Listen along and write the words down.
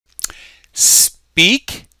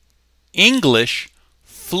Speak English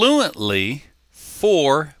fluently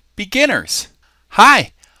for beginners.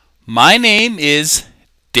 Hi, my name is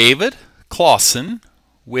David Claussen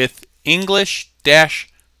with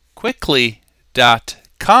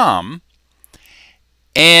English-quickly.com,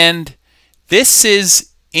 and this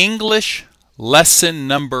is English lesson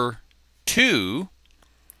number 2.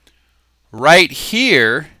 Right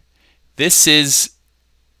here, this is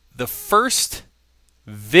the first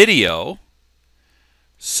video,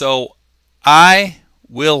 so I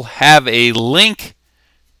will have a link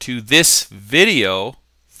to this video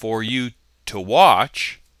for you to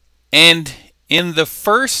watch. And in the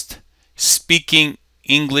first speaking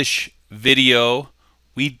English video,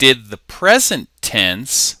 we did the present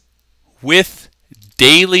tense with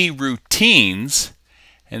daily routines,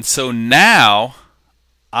 and so now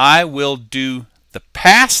I will do the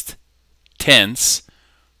past tense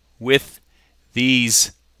with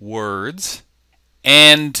these words,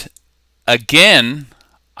 and again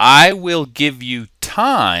I will give you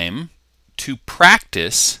time to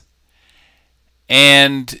practice,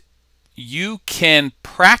 and you can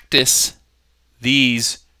practice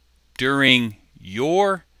these during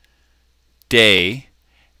your day,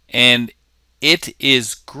 and it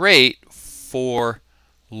is great for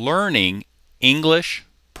learning English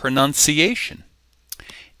pronunciation.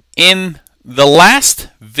 In the last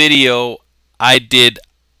video, I did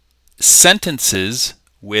sentences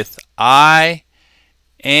with I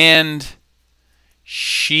and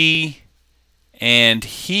she and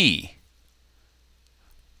he.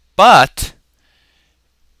 But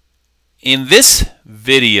in this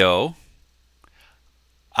video,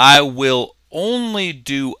 I will only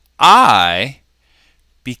do I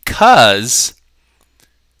because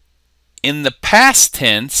in the past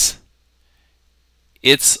tense,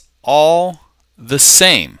 it's all the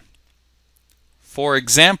same. For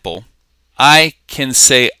example, I can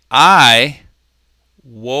say I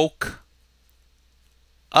woke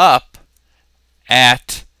up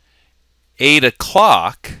at 8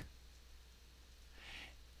 o'clock,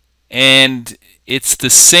 and it's the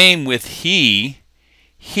same with he.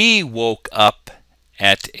 He woke up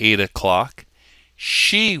at 8 o'clock.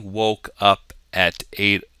 She woke up at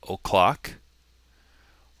 8 o'clock.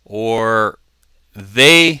 Or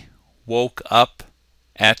they woke up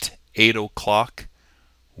at 8 o'clock.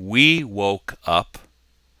 We woke up.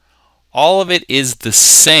 All of it is the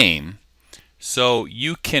same, so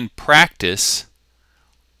you can practice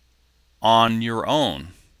on your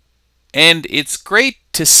own. And it's great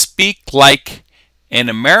to speak like an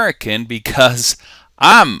American because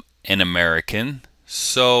I'm an American,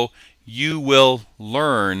 so you will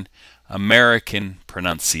learn American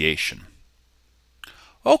pronunciation.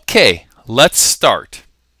 Okay, let's start.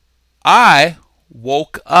 I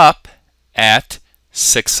woke up at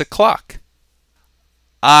 6 o'clock.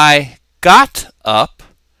 I got up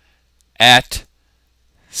at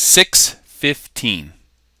 6:15.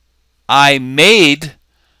 I made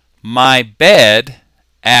my bed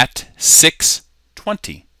at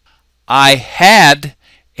 6:20. I had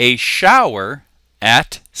a shower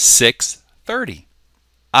at 6:30.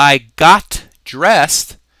 I got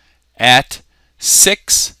dressed at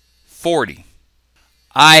 6:40.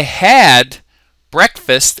 I had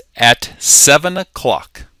breakfast at 7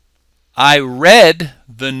 o'clock. I read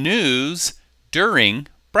the news during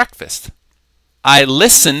breakfast. I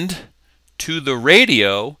listened to the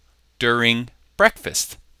radio during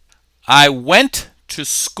breakfast. I went to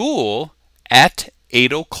school at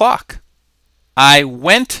 8 o'clock. I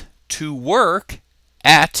went to work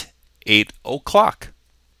at 8 o'clock.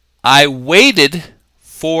 I waited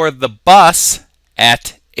for the bus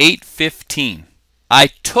at 8:15. I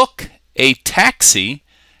took a taxi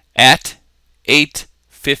at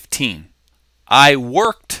 8:15. I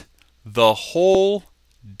worked the whole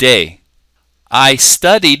day. I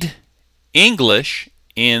studied English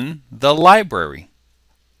in the library.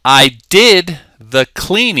 I did the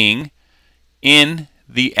cleaning in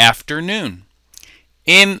the afternoon.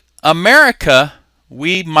 In America,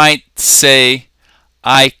 we might say,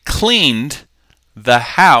 I cleaned the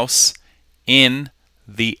house in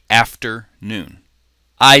the afternoon.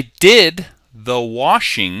 I did the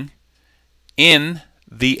washing in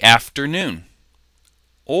the afternoon.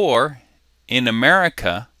 Or in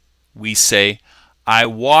America, we say, I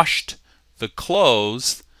washed the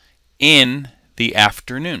clothes in the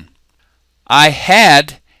afternoon. I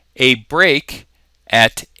had a break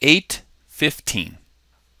at 8:15.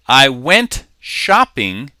 I went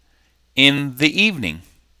shopping in the evening.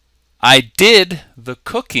 I did the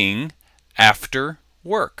cooking after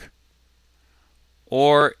work.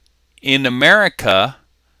 Or in America,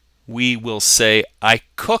 we will say, I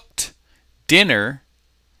cooked dinner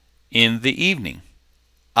in the evening.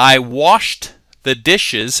 I washed the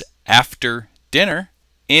dishes after dinner.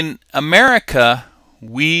 In America,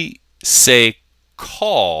 we say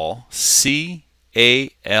call, C-A-L-L.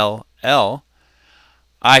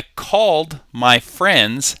 I called my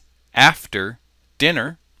friends after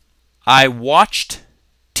dinner. I watched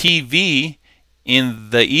TV in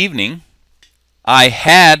the evening. I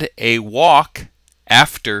had a walk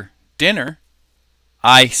after dinner.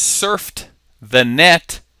 I surfed the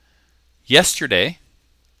net yesterday.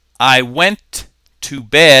 I went to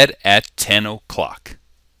bed at 10 o'clock.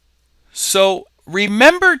 So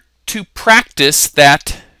remember to practice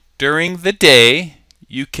that during the day.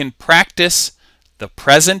 You can practice the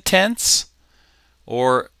present tense,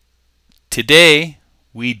 or today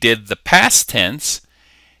we did the past tense,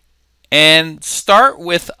 and start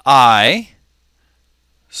with I.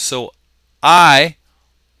 So I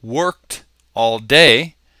worked all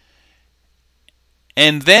day,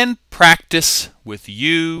 and then practice with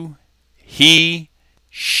you, he,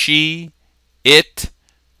 she, it,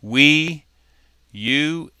 we,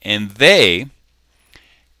 you, and they,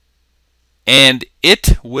 and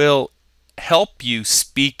it will help you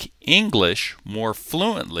speak English more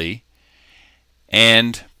fluently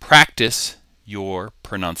and practice your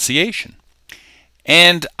pronunciation.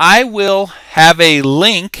 And I will have a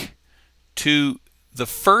link to the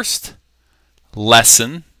first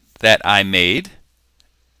lesson that I made.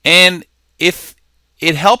 And if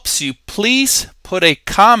it helps you, please put a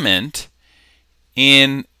comment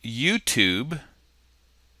in YouTube,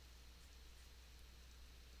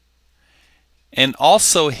 and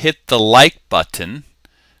also hit the like button.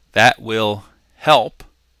 That will help.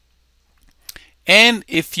 And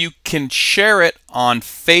if you can share it on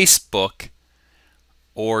Facebook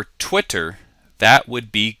or Twitter, that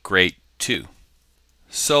would be great too.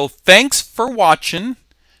 So thanks for watching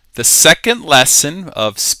the second lesson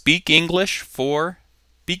of Speak English for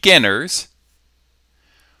Beginners.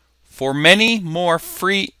 For many more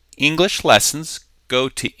free English lessons, go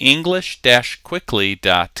to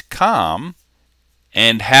english-quickly.com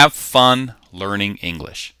and have fun learning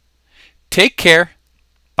English. Take care.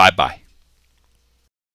 Bye-bye.